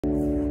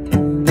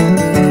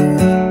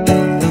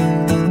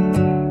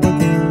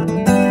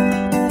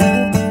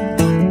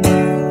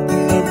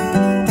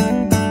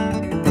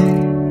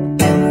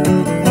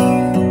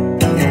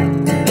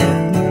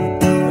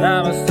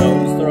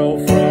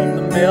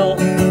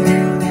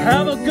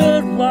Have a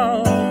good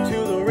walk to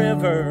the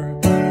river.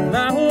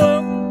 My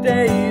work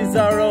days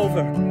are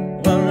over.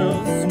 Wanna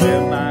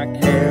swim my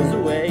cares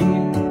away.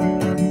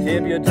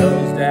 Dip your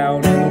toes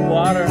down in the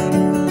water.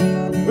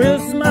 We'll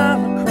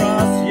smile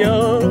across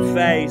your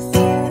face.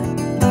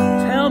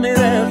 Tell me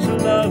that you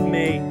love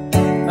me,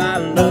 my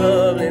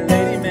lovely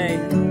Lady May.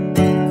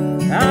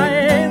 I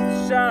ain't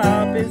the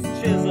sharpest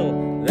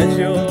chisel that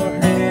your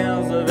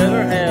hands have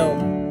ever held,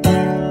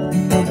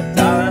 but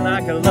darling,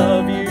 I can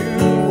love you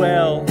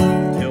well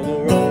till the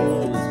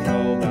rose go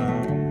by.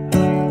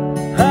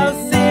 I've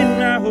seen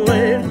my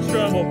way to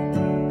trouble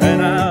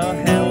and I've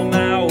held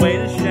my way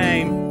to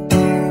shame,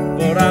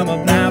 but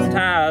I'm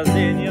baptized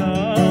in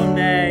your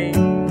name,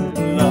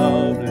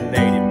 lovely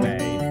Lady May.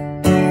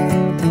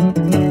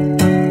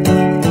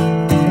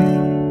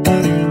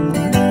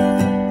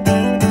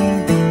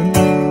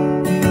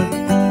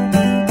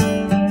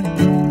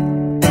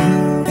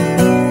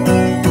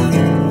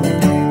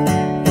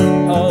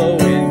 Oh,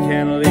 when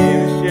can I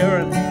leave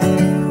assurance?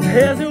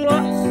 As you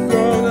lost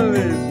through the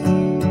loop,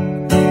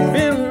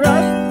 been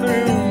rushed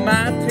through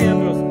my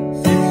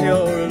tendrils since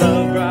your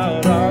love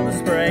brought on the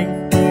spring.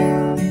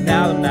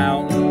 Now the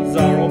mountains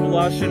are all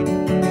blushing,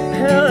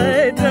 hell,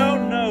 they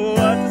don't know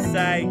what to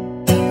say.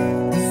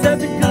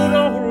 Such a good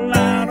old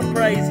line of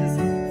praises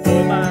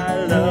for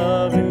my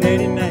lovely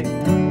Lady May.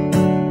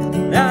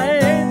 I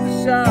ain't the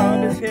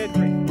sharpest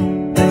hickory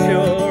that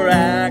your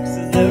axe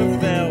has ever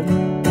felled,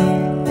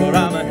 but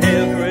I'm a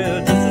hickory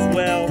just as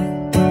well.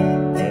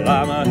 Well,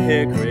 I'm a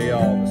hickory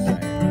all the same.